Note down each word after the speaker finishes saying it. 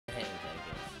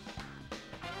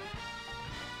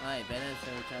Alright, Ben and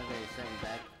Seven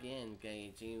back again,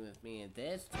 engaging with me, and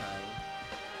this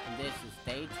time, this is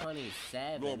day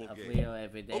 27 Normal of game. WEDIO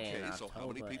Every Day Okay, in October, so how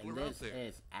many people and are out this there?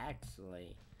 is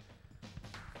actually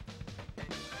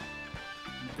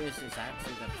the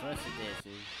first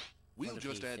edition. We'll for the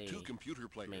just add PC. 2 computer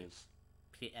I mean, players.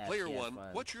 Player 1,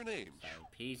 PS1. what's your name? So,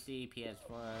 PC,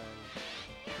 PS1.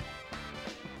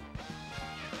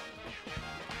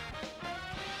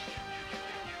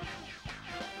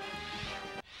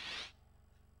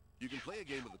 You can play a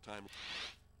game at a time.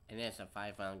 And it's a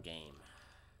 5-round game.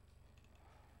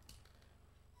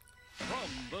 From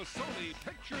the Sony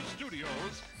Picture Studios,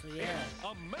 So yeah,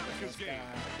 America's Game.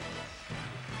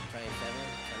 27,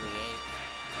 28,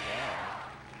 yeah,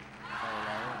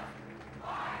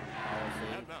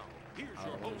 29. And now, here's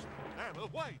your host, Anna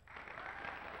White.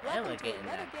 And we're Welcome to getting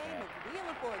another that game crap. of Wheel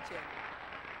of Fortune.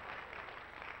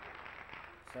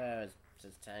 So I was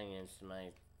just tying into my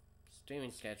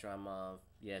streaming schedule. I'm off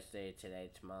yesterday,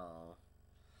 today, tomorrow.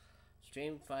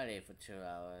 Stream Friday for 2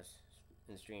 hours.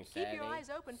 And stream Saturday, Keep your eyes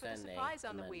open for the Sunday, surprise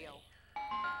on the Monday. wheel.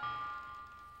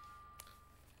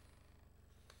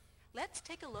 Let's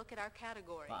take a look at our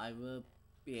category. But I will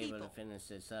be able to People. finish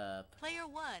this up. Player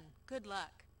 1, good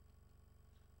luck.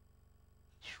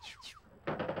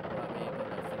 I'll be able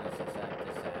to finish this up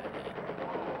this Saturday.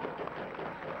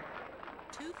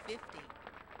 250.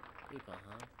 People,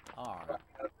 huh? R.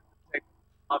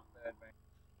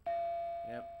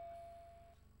 Yep.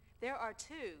 There are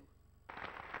 2.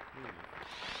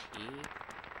 E.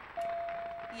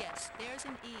 Yes, there's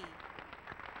an E.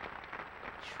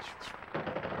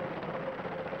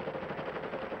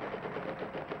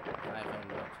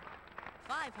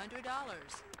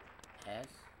 $500. S.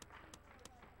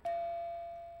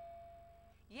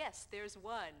 Yes, there's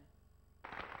 1.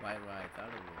 Right where I thought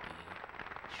it would be.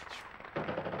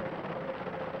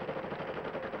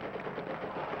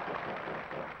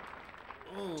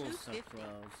 Ooh, so 250.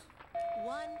 close.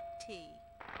 1T.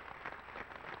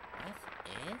 That's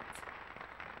it?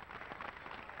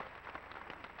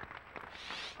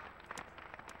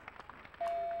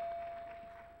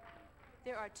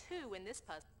 There are 2 in this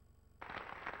puzzle.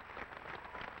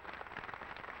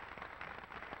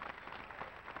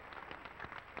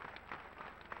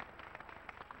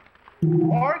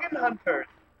 Bargain Hunters.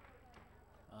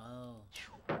 Oh.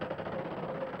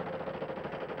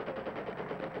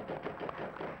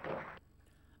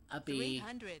 A B.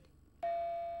 300.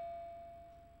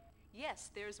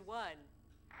 Yes, there's 1.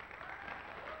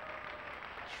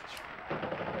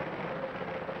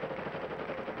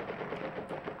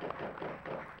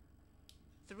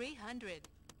 $300.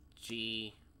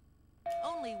 G.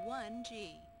 Only 1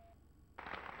 G.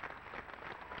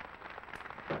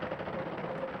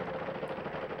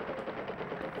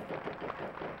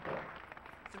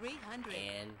 $300.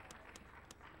 N.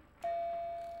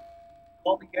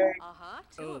 Bobby Gay. Uh-huh,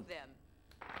 2 Oh. of them.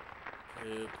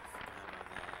 Oop.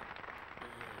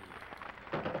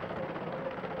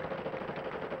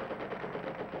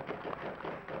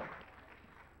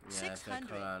 Yeah, that's a 600.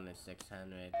 Quran is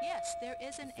 600. Yes, there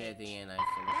is an Instead H. of the N, I That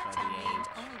should time have means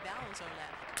tried only vowels are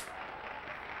left.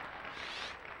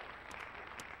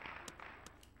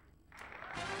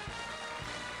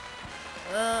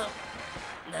 the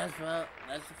H.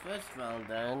 That's the first round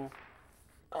done.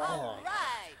 All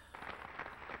right.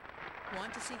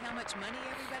 Want to see how much money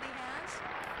everybody has?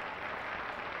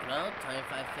 Well,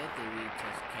 2550, we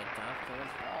just kicked off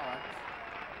those blocks.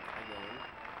 Again.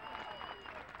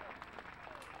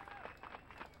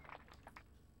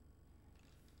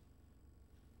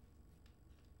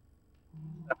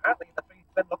 Apparently the thing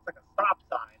said looks like a stop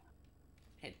sign.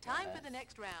 Hit Time for that. the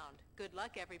next round. Good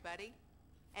luck, everybody.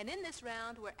 And in this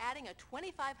round, we're adding a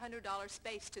 $2,500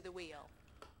 space to the wheel.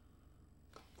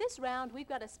 This round, we've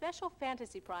got a special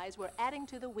fantasy prize we're adding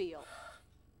to the wheel.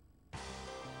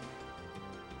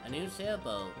 A new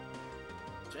sailboat.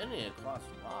 Journey across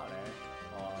water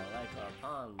or lake or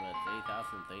pond with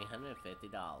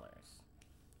 $3,350.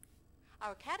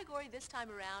 Our category this time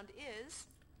around is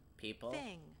People,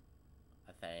 Thing.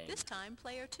 a thing. This time,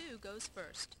 player 2 goes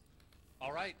first.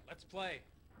 All right, let's play.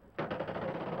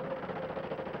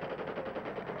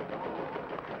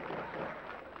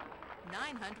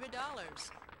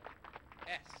 $900.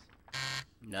 S.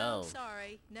 No.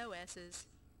 Sorry, no S's.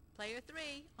 Player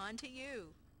 3, on to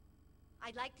you.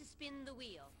 I'd like to spin the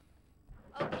wheel.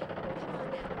 Okay, come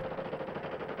on now.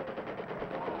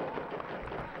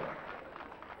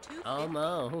 $250.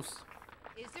 Almost.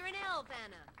 Is there an L,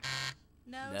 Vanna?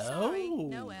 No, No. sorry,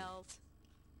 no L's.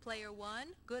 Player 1,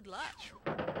 good luck.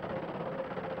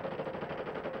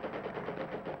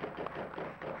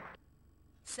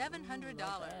 $700.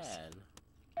 Not bad.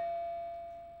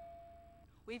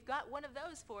 We've got one of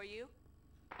those for you.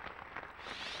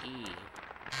 E.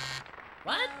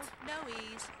 What? No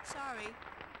E's. Sorry.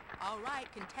 All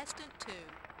right, contestant 2.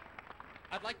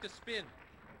 I'd like to spin.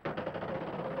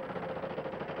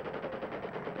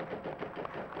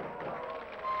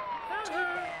 Too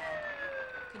bad.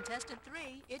 Contestant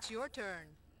 3, it's your turn.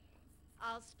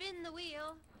 I'll spin the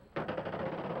wheel.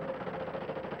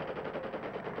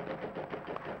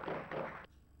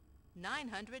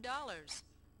 $900.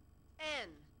 N.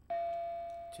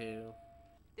 2.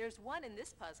 There's one in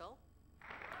this puzzle.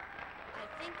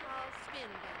 I think I'll spin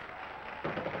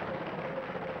then.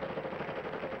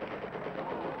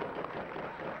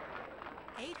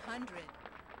 800.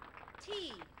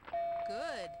 T.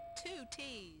 Good. 2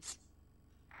 T's.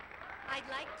 I'd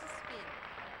like to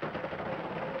spin.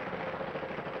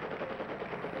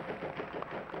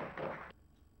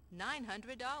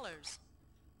 $900.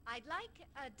 I'd like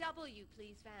a W,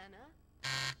 please, Vanna.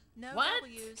 No What?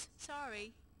 W's.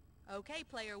 Sorry. Okay,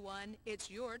 player 1, it's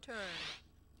your turn.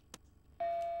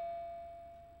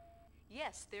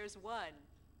 Yes, there's one.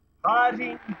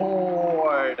 Cutting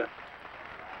board.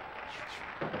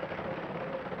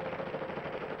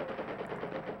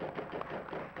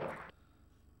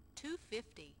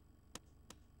 $250.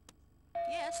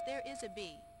 Yes, there is a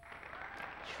B.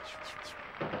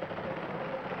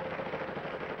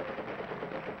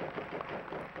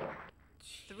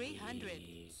 $300.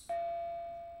 Jeez.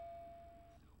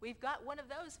 We've got one of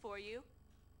those for you.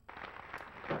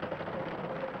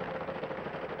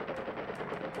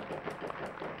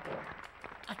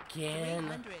 Again.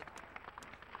 300.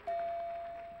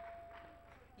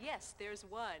 Yes, there's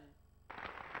one.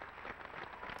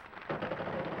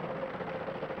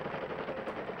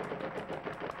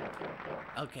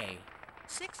 Okay,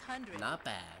 600. not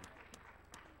bad.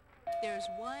 There's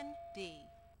one D.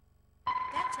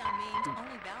 That sound means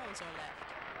only vowels are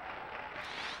left.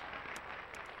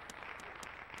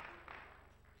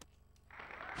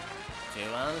 Two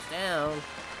rounds down.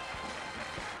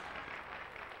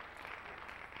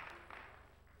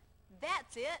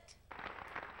 That's it.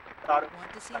 Thought it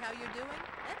Want to see how you're doing?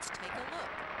 Let's take a look.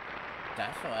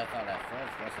 That's what I thought at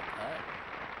first was a putt.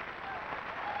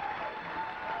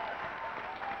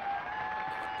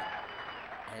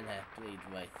 And that bleeds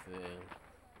right through.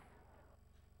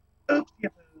 Oops, you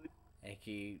food. Thank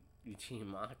you, Eugene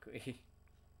Mockery.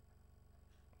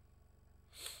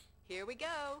 Here we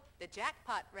go, the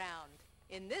jackpot round.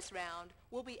 In this round,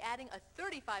 we'll be adding a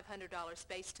 $3,500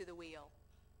 space to the wheel.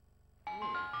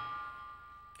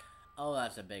 Oh,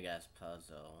 that's a big-ass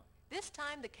puzzle. This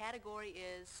time the category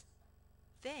is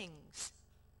things.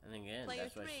 And again, Player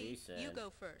that's what 3, she said. you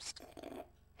go first.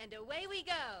 And away we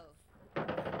go.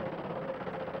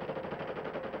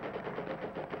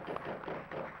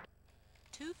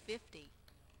 $250.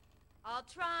 I'll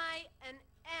try an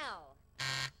L.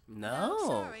 No, No,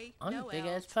 sorry, on no a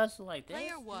big-ass L's. puzzle like this,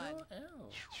 Player 1. no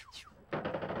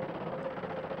L.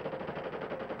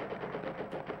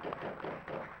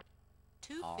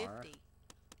 $250.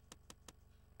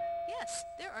 Yes,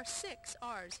 there are 6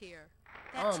 R's here.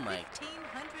 Oh That's my-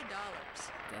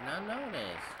 $1,500. Did not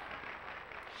notice.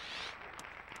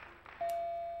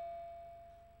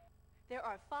 There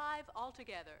are 5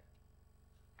 altogether.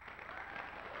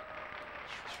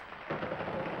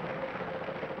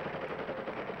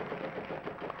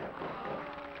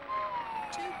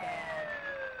 Too bad.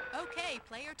 Okay,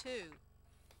 player 2.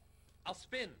 I'll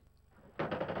spin.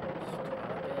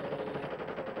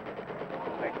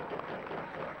 Strawberry.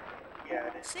 Yeah,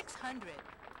 it is. 600.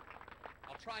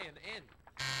 I'll try an N.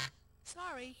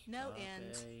 Sorry, no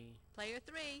ends. Strawberry. Player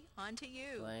 3, on to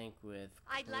you. Blank with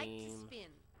I'd like to cream. spin.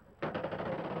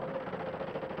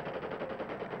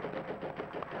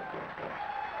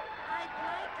 I'd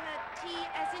like a T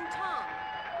as in Tom.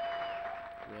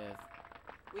 With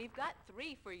We've got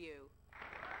 3 for you.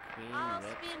 cream I'll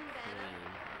whipped spin, Vanna.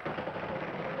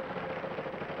 cream.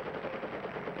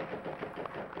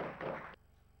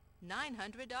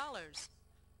 $900.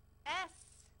 S.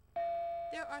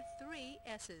 There are 3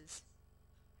 S's.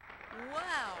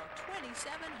 Wow,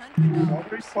 $2,700.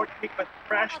 Strawberry shortcake with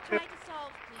fresh I'll try to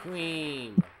solve, please.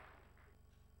 Cream.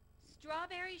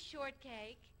 Strawberry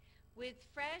shortcake with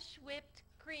fresh whipped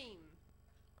cream.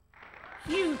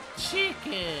 You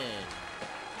chicken.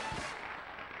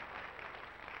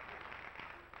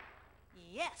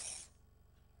 Yes!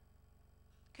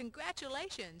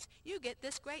 Congratulations! You get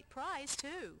this great prize,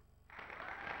 too.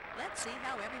 Let's see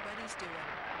how everybody's doing.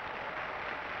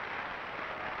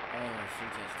 Oh, she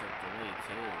just took the lead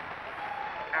too.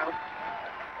 Ow.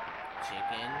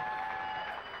 Chicken.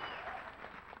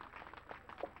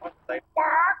 Once they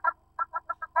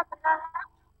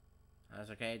How's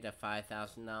her Okay, the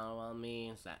 $5,000 one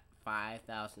means that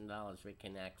 $5,000 we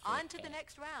can actually On to hit. the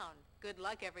next round. Good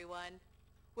luck, everyone.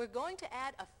 We're going to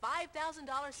add a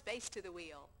 $5,000 space to the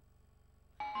wheel.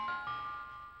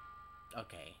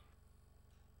 Okay.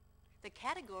 The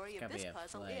category It's of gotta this be a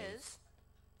puzzle place. is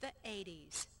the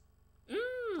 80s.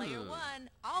 Mm. Player 1,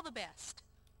 all the best.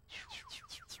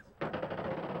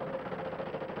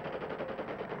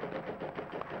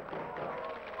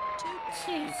 Too bad.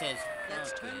 Jesus.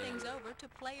 Let's turn fucking- things over to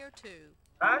player 2.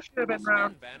 That should have I'll been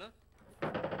round. spin,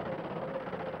 Vanna.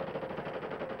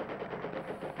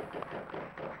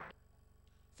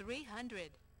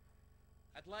 $300.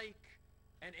 I'd like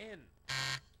an N.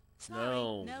 Sorry,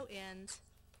 No. no ends.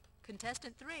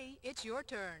 Contestant 3, it's your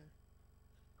turn.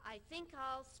 I think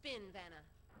I'll spin,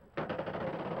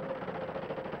 Vanna.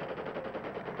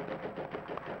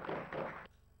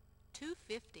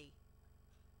 $250.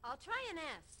 I'll try an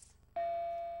S.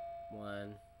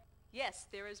 1. Yes,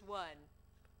 there is one.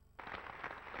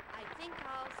 I think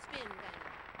I'll spin,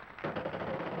 Vanna.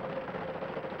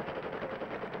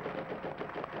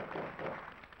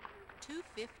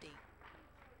 $250.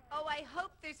 Oh, I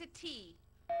hope there's a T.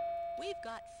 We've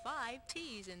got 5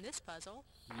 T's in this puzzle.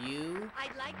 You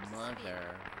I'd like to mother.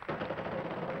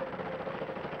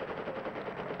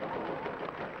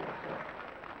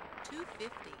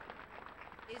 $250.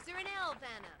 Is there an L,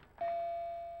 Vanna?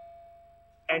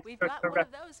 We've got one of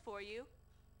those for you.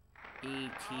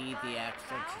 E.T. the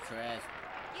extraterrestrial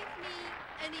Give me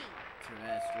an E.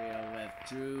 terrestrial with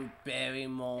Drew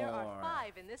Barrymore. There are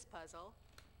 5 in this puzzle.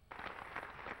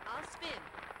 I'll spin.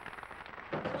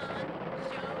 Come on,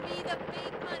 show me the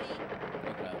big money.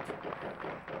 Look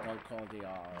up. Don't call the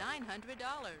R.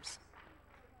 $900.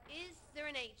 Is there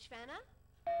an H, Vanna?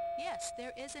 Yes,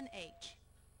 there is an H.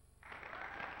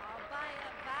 I'll buy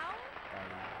a vowel.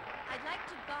 I'd like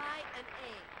to buy an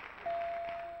A.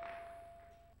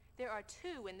 There are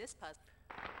 2 in this puzzle.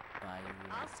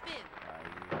 I'll spin.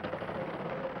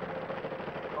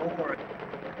 Don't worry.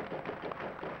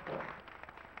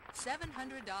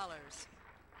 $700.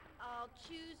 I'll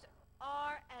choose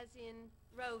R as in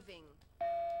roving.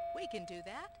 We can do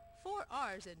that. 4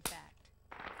 R's, in fact.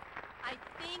 I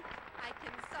think I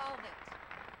can solve it.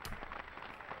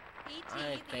 E.T.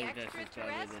 I the think this is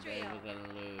gonna be the day extraterrestrial. we're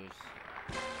gonna lose.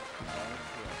 Oh,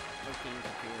 to a freaking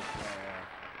computer player.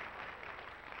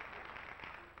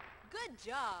 Good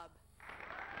job.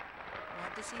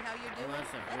 Want to see how you're doing?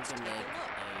 Unless if Let's we take can a make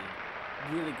look.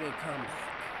 a really good comeback.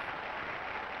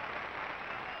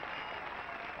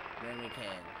 Then we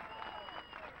can.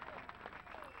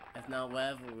 If not,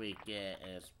 whatever we get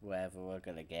is whatever we're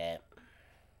gonna get.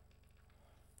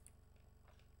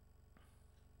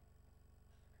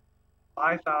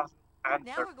 $5,000 and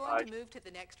Now we're going to $35. move to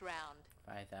the next round.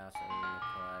 5,000 in the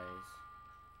prize.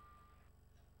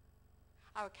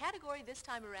 Our category this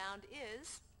time around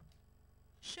is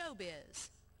showbiz.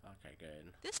 Okay,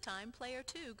 good. This time, player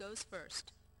 2 goes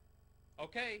first.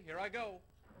 Okay, here I go.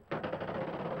 We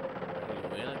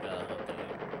really gotta hope they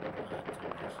don't have too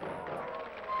much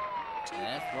luck. Two.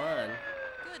 That's one,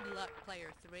 Good luck,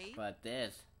 player 3. but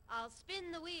this I'll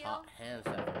spin the wheel. hot hands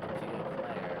of a computer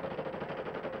player.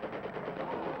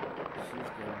 She's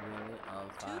been really on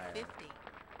fire. $250.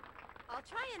 I'll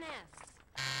try an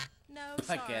S. No,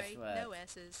 I guess sorry, what? no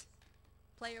S's.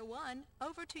 Player 1,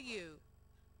 over to you.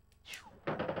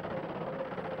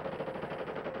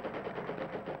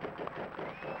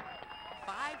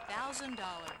 $5,000.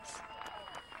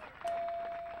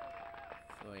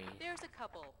 3, There's a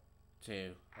couple.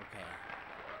 2, okay.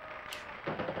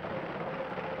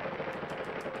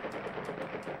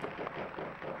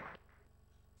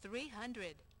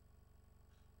 $300.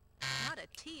 Not a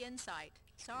T in sight.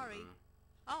 Sorry.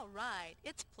 All right,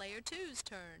 it's player 2's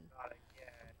turn. Not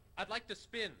again. I'd like to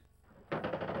spin. And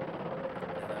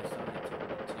I saw the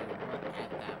total 2. What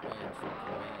at that range you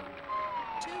go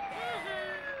in? Too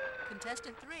bad.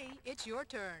 Contestant 3, it's your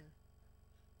turn.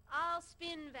 I'll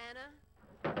spin, Vanna.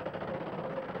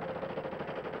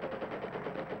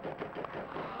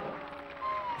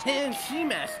 And she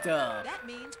messed up! That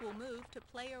means we'll move to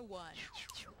player 1.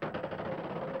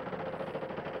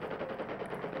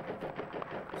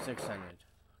 600.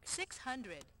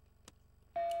 600.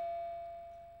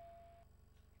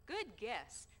 Good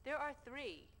guess. There are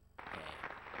 3. Okay.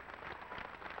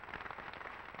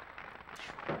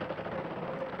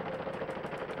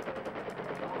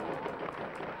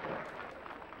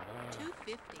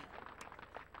 $250.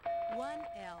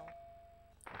 1L.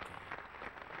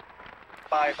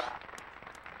 $5.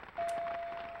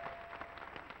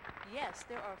 Yes,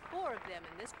 there are 4 of them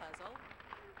in this puzzle.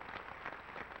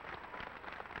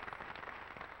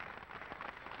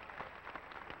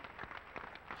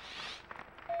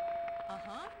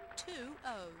 Uh-huh, 2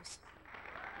 O's.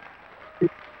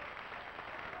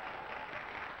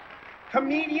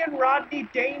 Comedian Rodney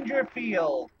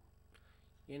Dangerfield.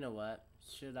 You know what?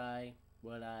 Should I?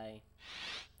 Would I?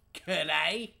 Could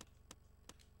I?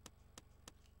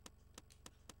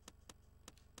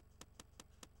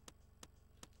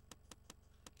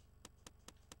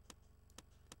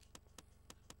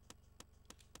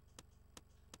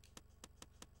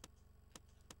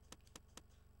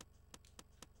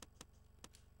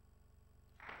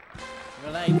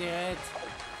 Will I do it?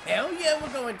 Hell yeah,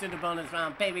 we're going to the bonus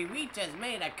round, baby. We just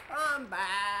made a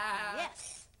comeback.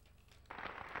 Yes.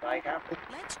 I have to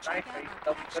Let's check out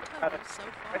our cash totals so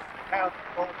far.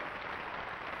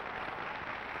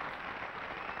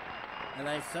 And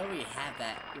I saw we had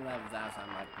that leveled out, so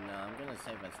I'm like, no, I'm gonna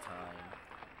save us time.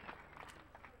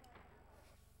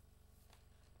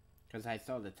 Because I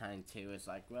saw the time too. It's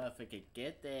like, well, if we could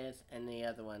get this and the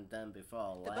other one done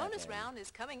before 11. The bonus round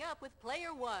is coming up with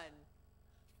player 1.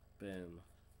 Boom.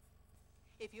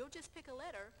 If you'll just pick a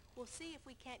letter, we'll see if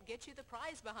we can't get you the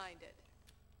prize behind it.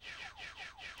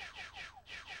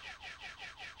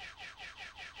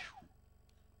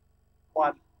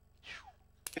 One.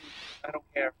 I don't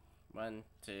care. 1,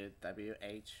 2, W,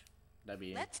 H,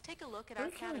 W. Let's take a look at our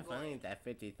Where can I category. find that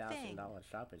 $50,000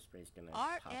 shopping spree is gonna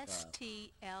pop up?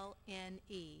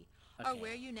 RSTLNE are Okay.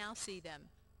 where you now see them.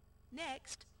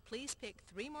 Next, please pick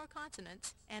 3 more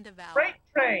consonants and a vowel. Freight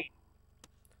train.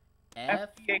 F,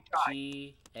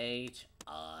 G, H,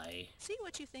 I. See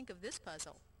what you think of this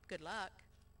puzzle. Good luck.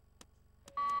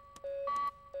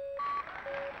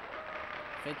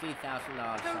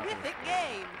 $50,000 shopping Terrific spree.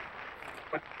 game.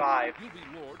 25. You'll be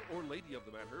lord or lady of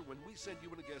the manor when we send you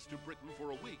and a guest to Britain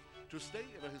for a week to stay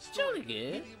in a Jolly historic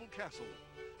good. medieval castle.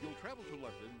 You'll travel to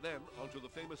London, then onto the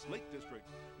famous Lake District,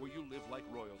 where you live like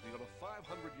royalty on a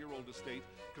 500-year-old estate,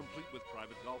 complete with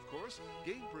private golf course,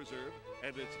 game preserve,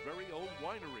 and its very own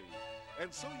winery.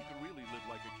 And so you can really live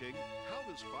like a king. How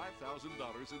does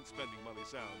 $5,000 in spending money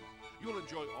sound? You'll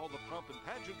enjoy all the pomp and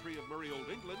pageantry of merry old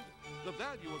England. The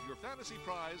value of your fantasy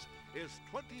prize is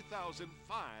 $20,500.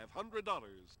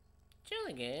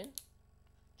 Julian.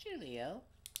 Julio.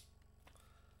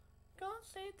 God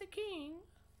save the king.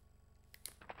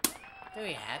 Do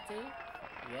we have to?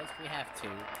 Yes, we have to.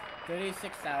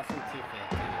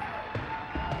 36,250.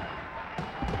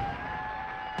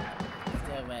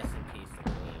 Still rest in peace, the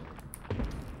queen.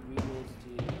 We miss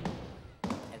you,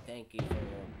 and thank you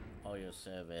for all your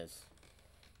service.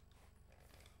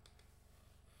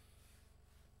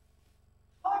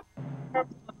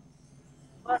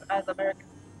 But as Americans,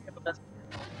 we have a best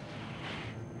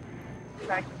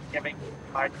Thanksgiving,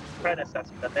 our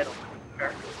predecessor, the middle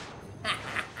finger.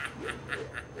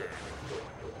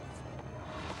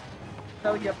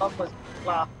 So your mum was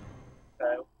blah.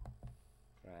 So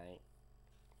Right.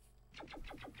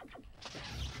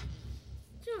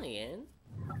 Julian?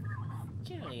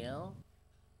 Julio?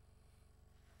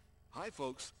 Hi,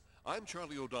 folks. I'm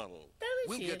Charlie O'Donnell. That is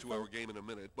We'll get to beautiful. our game in a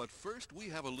minute, but first we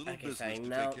have a little Okay, business sorry, to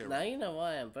now, take care now of. you know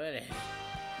why I'm British.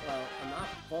 Well, I'm not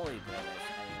fully British.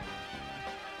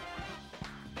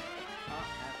 I am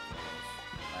half British,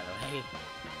 by the way.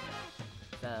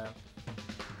 So,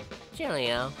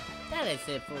 Julio, that is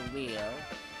it for real.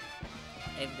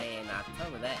 Every day in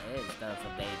October, that is done for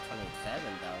day 27,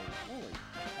 though. Holy,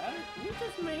 we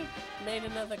just made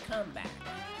another comeback.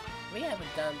 We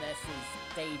haven't done that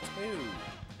since day 2.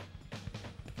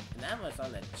 And that was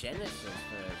on the Genesis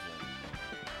version.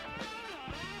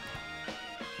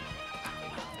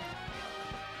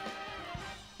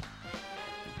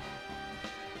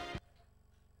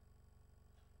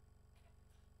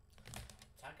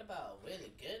 Talk about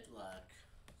really good luck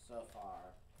so far.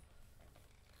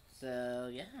 So,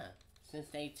 yeah, since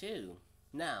day 2.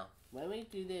 Now, when we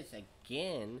do this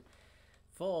again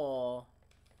for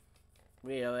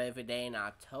Rio Every Day in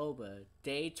October,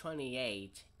 day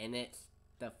 28, and it's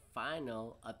the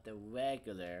final of the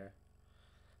regular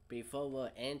before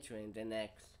we're entering the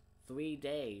next 3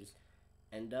 days,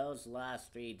 and those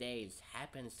last 3 days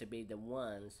happens to be the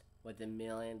ones with the $1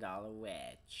 million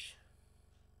wedge.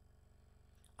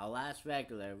 Our last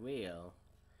regular Rio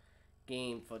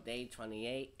game for day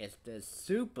 28 is the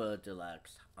Super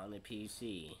Deluxe on the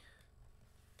PC.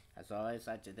 As always,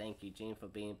 I'd like to thank Eugene for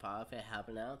being part of it,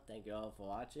 helping out. Thank you all for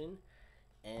watching,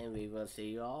 and we will see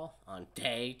you all on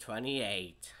day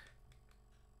 28.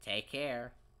 Take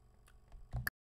care.